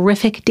a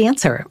terrific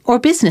dancer or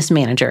business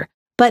manager,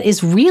 but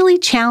is really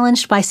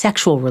challenged by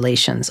sexual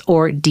relations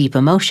or deep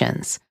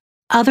emotions.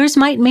 Others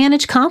might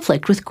manage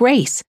conflict with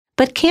grace,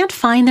 but can't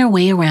find their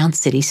way around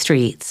city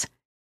streets.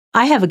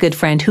 I have a good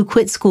friend who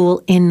quit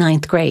school in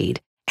 9th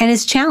grade and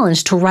is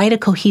challenged to write a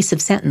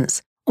cohesive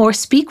sentence or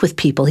speak with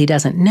people he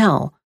doesn't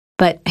know,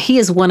 but he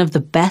is one of the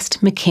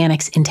best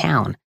mechanics in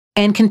town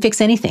and can fix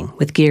anything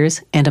with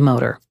gears and a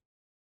motor.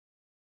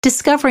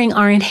 Discovering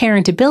our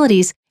inherent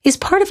abilities is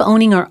part of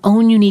owning our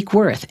own unique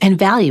worth and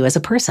value as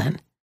a person.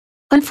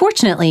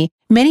 Unfortunately,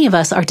 many of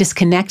us are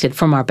disconnected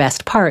from our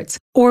best parts,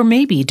 or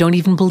maybe don't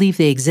even believe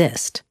they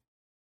exist.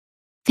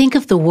 Think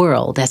of the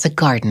world as a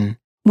garden,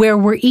 where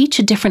we're each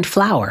a different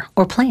flower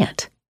or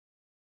plant.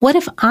 What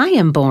if I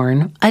am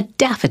born a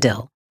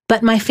daffodil,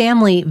 but my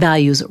family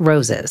values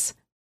roses?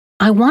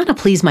 I want to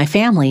please my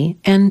family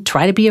and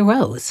try to be a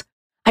rose.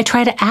 I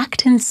try to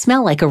act and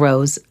smell like a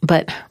rose,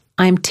 but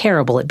I'm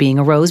terrible at being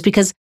a rose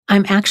because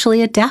I'm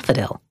actually a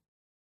daffodil.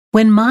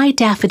 When my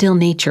daffodil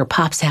nature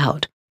pops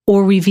out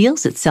or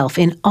reveals itself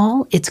in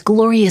all its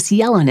glorious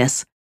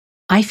yellowness,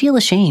 I feel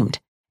ashamed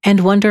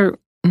and wonder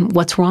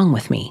what's wrong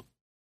with me.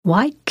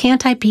 Why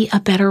can't I be a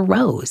better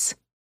rose?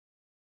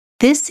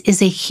 This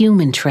is a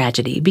human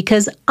tragedy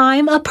because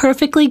I'm a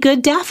perfectly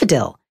good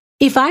daffodil.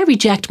 If I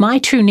reject my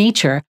true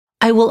nature,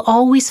 I will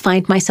always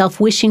find myself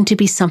wishing to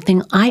be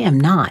something I am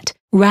not,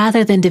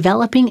 rather than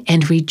developing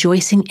and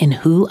rejoicing in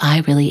who I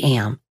really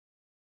am.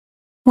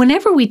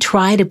 Whenever we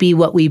try to be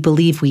what we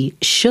believe we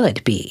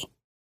should be,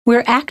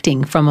 we're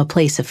acting from a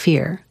place of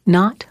fear,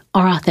 not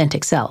our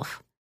authentic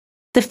self.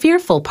 The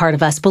fearful part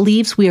of us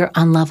believes we are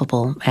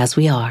unlovable as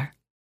we are.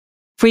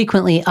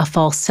 Frequently, a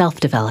false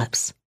self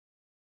develops.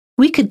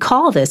 We could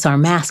call this our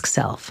mask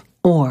self,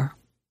 or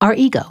our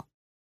ego.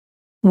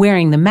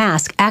 Wearing the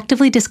mask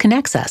actively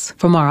disconnects us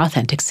from our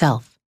authentic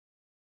self.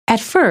 At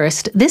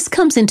first, this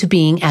comes into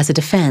being as a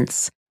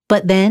defense,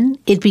 but then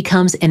it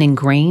becomes an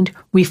ingrained,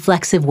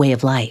 reflexive way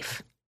of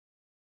life.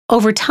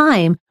 Over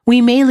time,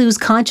 we may lose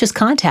conscious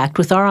contact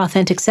with our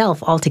authentic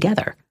self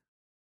altogether.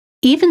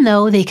 Even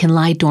though they can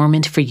lie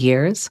dormant for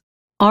years,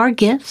 our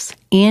gifts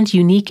and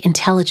unique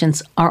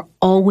intelligence are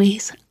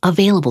always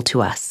available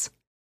to us.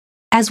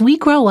 As we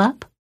grow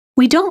up,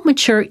 we don't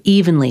mature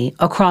evenly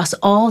across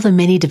all the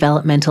many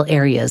developmental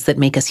areas that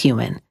make us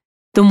human.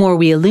 The more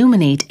we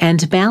illuminate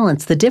and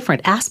balance the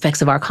different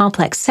aspects of our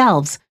complex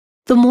selves,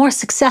 the more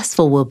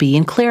successful we'll be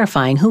in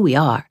clarifying who we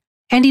are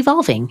and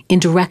evolving in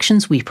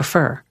directions we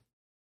prefer.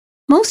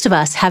 Most of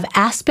us have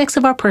aspects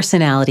of our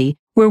personality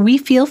where we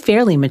feel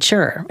fairly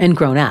mature and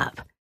grown up.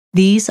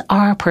 These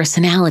are our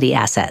personality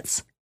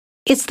assets.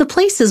 It's the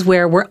places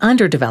where we're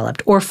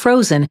underdeveloped or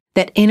frozen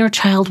that inner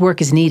child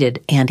work is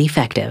needed and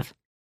effective.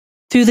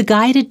 Through the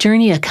guided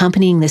journey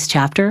accompanying this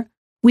chapter,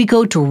 we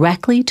go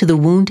directly to the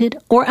wounded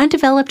or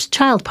undeveloped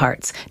child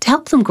parts to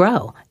help them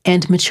grow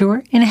and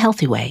mature in a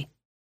healthy way.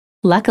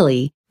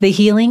 Luckily, the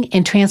healing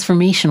and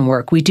transformation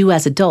work we do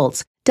as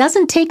adults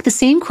doesn't take the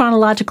same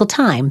chronological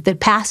time that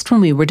passed when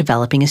we were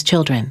developing as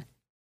children.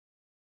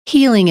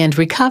 Healing and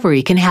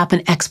recovery can happen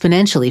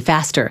exponentially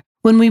faster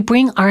when we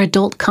bring our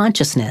adult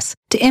consciousness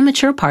to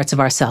immature parts of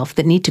ourself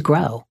that need to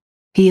grow,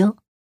 heal,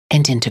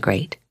 and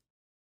integrate.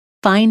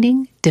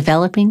 Finding,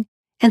 developing,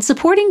 and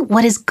supporting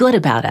what is good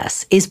about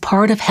us is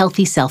part of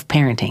healthy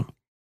self-parenting.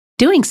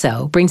 Doing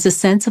so brings a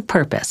sense of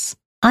purpose,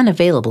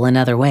 unavailable in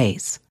other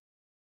ways.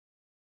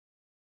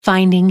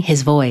 Finding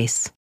his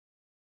voice.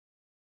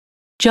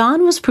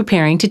 John was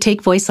preparing to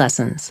take voice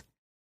lessons.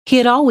 He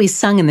had always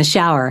sung in the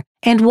shower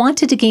and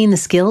wanted to gain the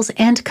skills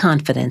and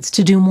confidence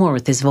to do more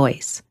with his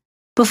voice.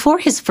 Before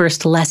his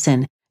first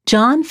lesson,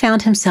 John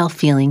found himself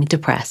feeling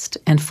depressed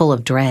and full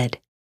of dread.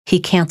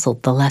 He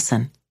canceled the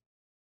lesson.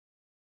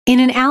 In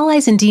an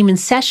Allies and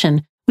Demons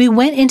session, we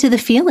went into the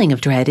feeling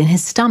of dread in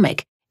his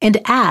stomach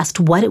and asked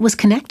what it was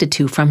connected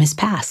to from his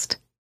past.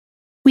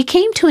 We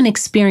came to an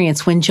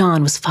experience when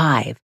John was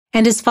 5,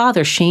 and his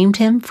father shamed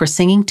him for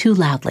singing too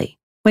loudly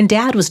when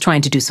Dad was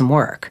trying to do some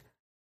work.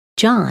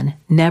 John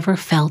never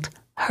felt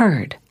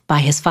heard by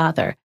his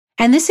father,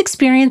 and this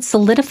experience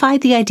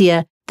solidified the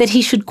idea that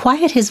he should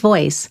quiet his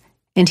voice,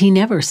 and he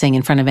never sang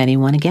in front of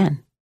anyone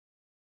again.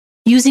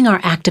 Using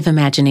our active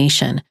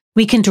imagination,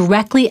 we can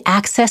directly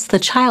access the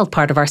child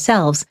part of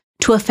ourselves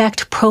to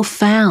effect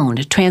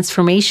profound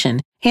transformation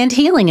and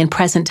healing in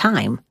present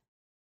time.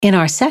 In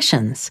our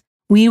sessions,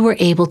 we were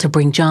able to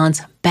bring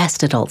John's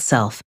best adult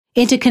self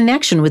into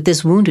connection with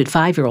this wounded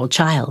 5-year-old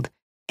child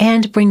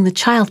and bring the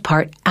child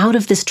part out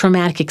of this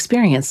traumatic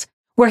experience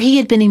where he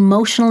had been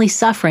emotionally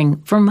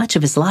suffering for much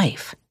of his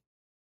life.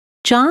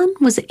 John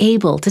was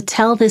able to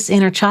tell this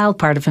inner child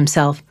part of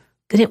himself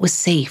that it was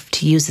safe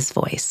to use his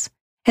voice,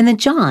 and that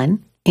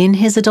John, in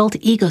his adult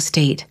ego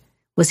state,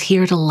 was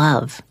here to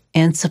love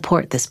and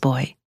support this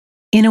boy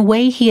in a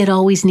way he had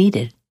always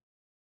needed.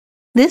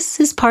 This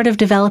is part of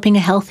developing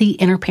a healthy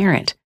inner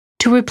parent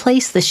to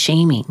replace the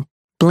shaming,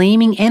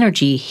 blaming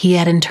energy he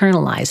had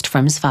internalized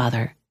from his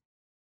father.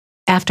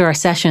 After our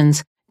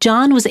sessions,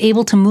 John was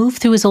able to move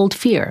through his old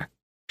fear,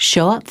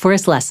 show up for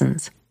his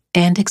lessons,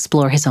 and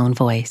explore his own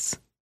voice.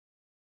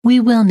 We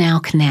will now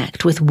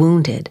connect with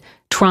wounded,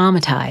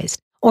 traumatized,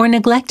 or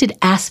neglected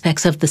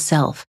aspects of the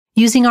self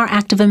using our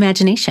active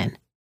imagination.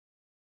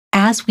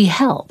 As we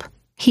help,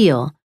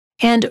 heal,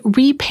 and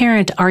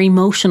reparent our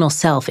emotional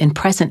self in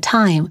present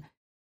time,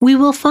 we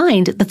will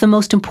find that the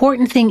most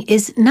important thing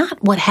is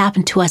not what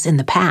happened to us in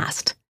the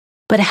past,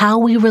 but how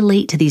we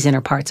relate to these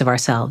inner parts of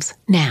ourselves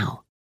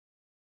now.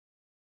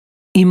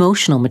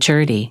 Emotional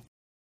maturity.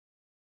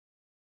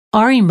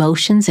 Our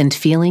emotions and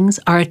feelings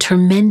are a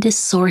tremendous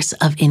source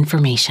of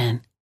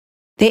information.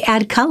 They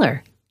add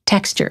color,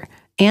 texture,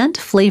 and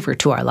flavor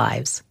to our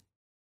lives.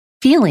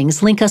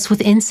 Feelings link us with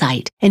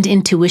insight and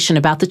intuition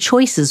about the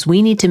choices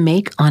we need to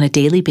make on a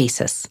daily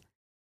basis.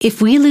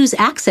 If we lose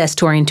access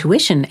to our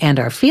intuition and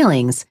our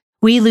feelings,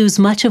 we lose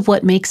much of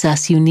what makes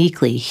us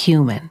uniquely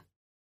human.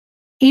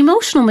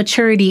 Emotional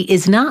maturity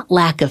is not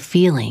lack of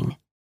feeling.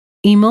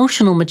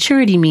 Emotional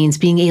maturity means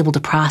being able to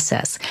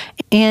process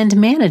and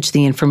manage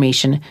the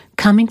information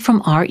coming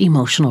from our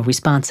emotional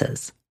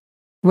responses.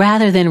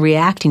 Rather than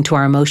reacting to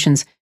our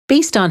emotions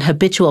based on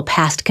habitual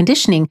past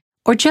conditioning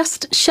or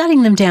just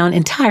shutting them down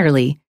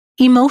entirely,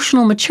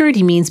 emotional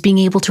maturity means being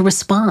able to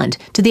respond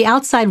to the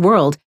outside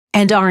world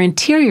and our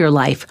interior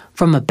life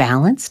from a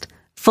balanced,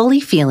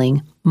 fully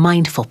feeling,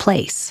 mindful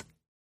place.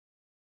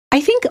 I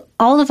think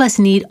all of us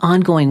need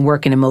ongoing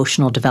work in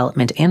emotional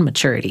development and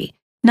maturity,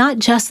 not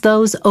just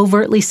those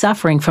overtly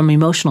suffering from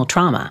emotional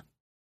trauma.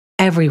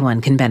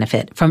 Everyone can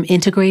benefit from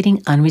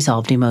integrating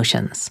unresolved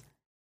emotions.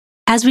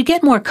 As we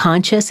get more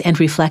conscious and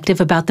reflective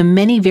about the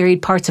many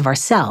varied parts of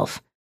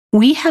ourself,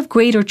 we have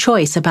greater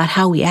choice about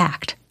how we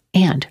act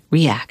and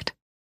react.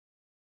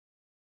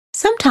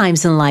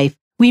 Sometimes in life,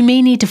 we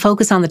may need to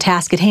focus on the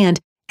task at hand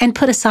and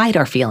put aside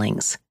our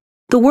feelings.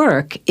 The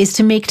work is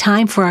to make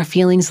time for our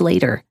feelings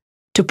later,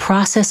 to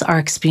process our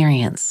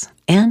experience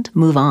and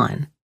move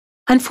on.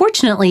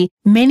 Unfortunately,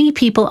 many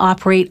people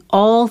operate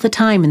all the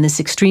time in this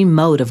extreme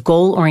mode of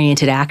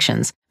goal-oriented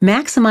actions,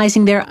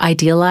 maximizing their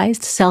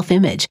idealized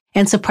self-image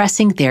and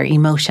suppressing their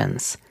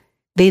emotions.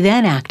 They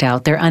then act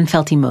out their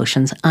unfelt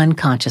emotions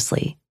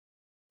unconsciously.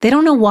 They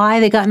don't know why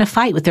they got in a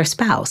fight with their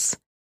spouse.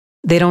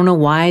 They don't know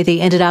why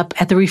they ended up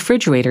at the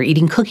refrigerator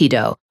eating cookie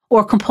dough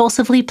or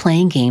compulsively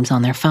playing games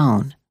on their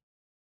phone.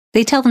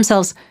 They tell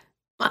themselves,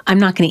 "I'm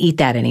not going to eat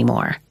that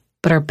anymore,"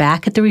 but are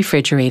back at the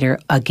refrigerator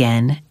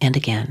again and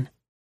again.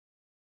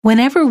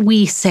 Whenever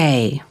we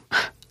say,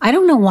 "I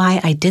don't know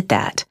why I did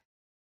that,"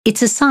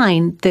 it's a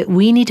sign that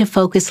we need to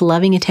focus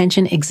loving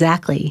attention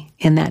exactly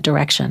in that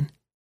direction.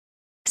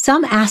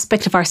 Some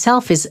aspect of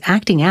ourself is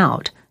acting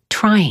out,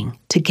 trying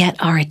to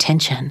get our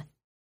attention.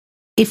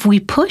 If we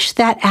push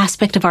that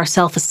aspect of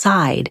ourself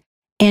aside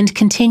and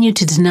continue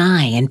to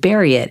deny and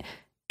bury it,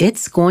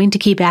 it's going to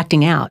keep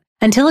acting out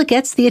until it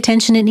gets the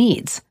attention it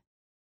needs.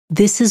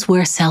 This is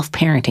where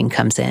self-parenting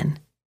comes in.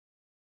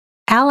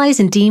 Allies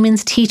and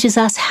Demons teaches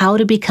us how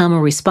to become a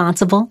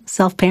responsible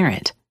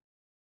self-parent.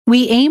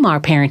 We aim our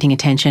parenting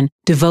attention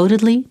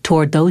devotedly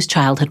toward those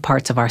childhood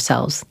parts of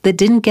ourselves that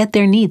didn't get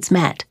their needs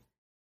met.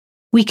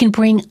 We can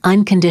bring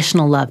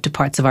unconditional love to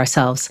parts of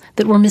ourselves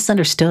that were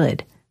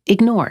misunderstood,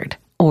 ignored,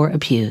 or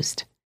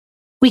abused.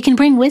 We can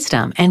bring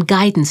wisdom and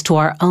guidance to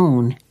our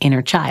own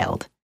inner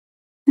child.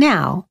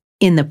 Now,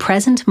 in the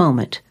present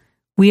moment,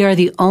 we are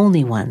the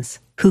only ones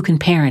who can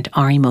parent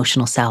our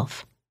emotional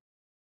self.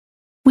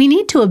 We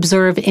need to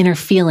observe inner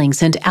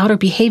feelings and outer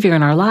behavior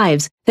in our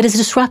lives that is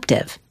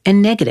disruptive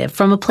and negative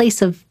from a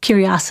place of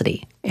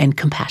curiosity and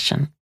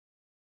compassion.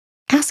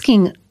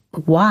 Asking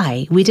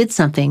why we did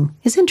something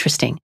is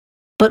interesting,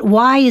 but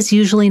why is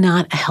usually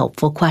not a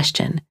helpful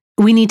question.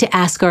 We need to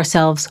ask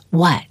ourselves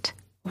what,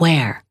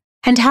 where,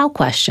 and how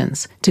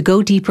questions to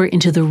go deeper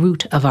into the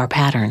root of our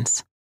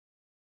patterns.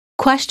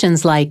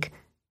 Questions like,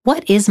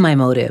 what is my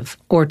motive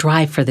or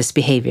drive for this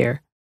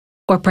behavior?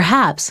 Or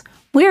perhaps,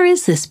 where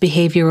is this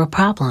behavior a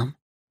problem?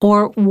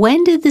 Or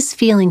when did this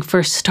feeling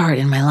first start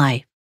in my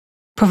life?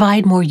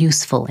 Provide more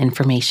useful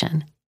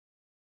information.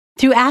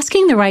 Through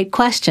asking the right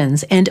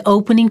questions and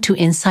opening to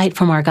insight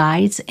from our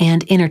guides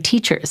and inner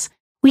teachers,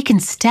 we can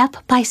step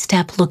by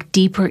step look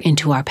deeper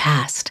into our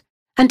past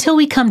until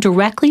we come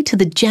directly to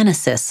the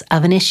genesis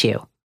of an issue.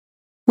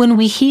 When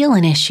we heal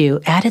an issue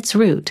at its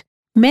root,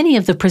 many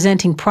of the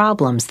presenting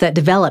problems that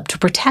develop to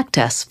protect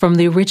us from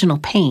the original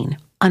pain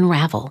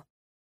unravel.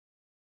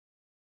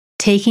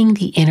 Taking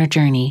the inner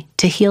journey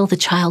to heal the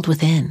child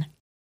within.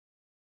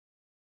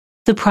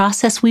 The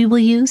process we will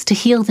use to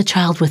heal the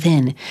child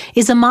within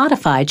is a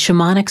modified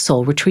shamanic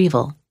soul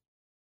retrieval.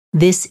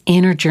 This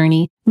inner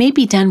journey may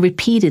be done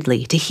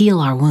repeatedly to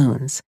heal our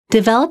wounds,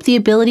 develop the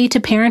ability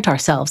to parent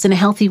ourselves in a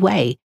healthy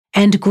way,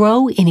 and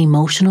grow in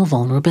emotional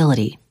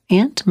vulnerability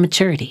and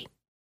maturity.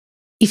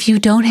 If you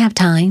don't have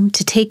time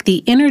to take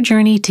the inner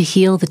journey to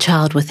heal the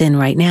child within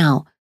right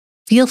now,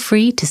 feel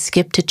free to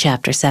skip to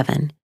Chapter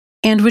 7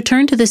 and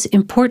return to this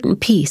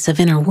important piece of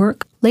inner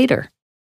work later.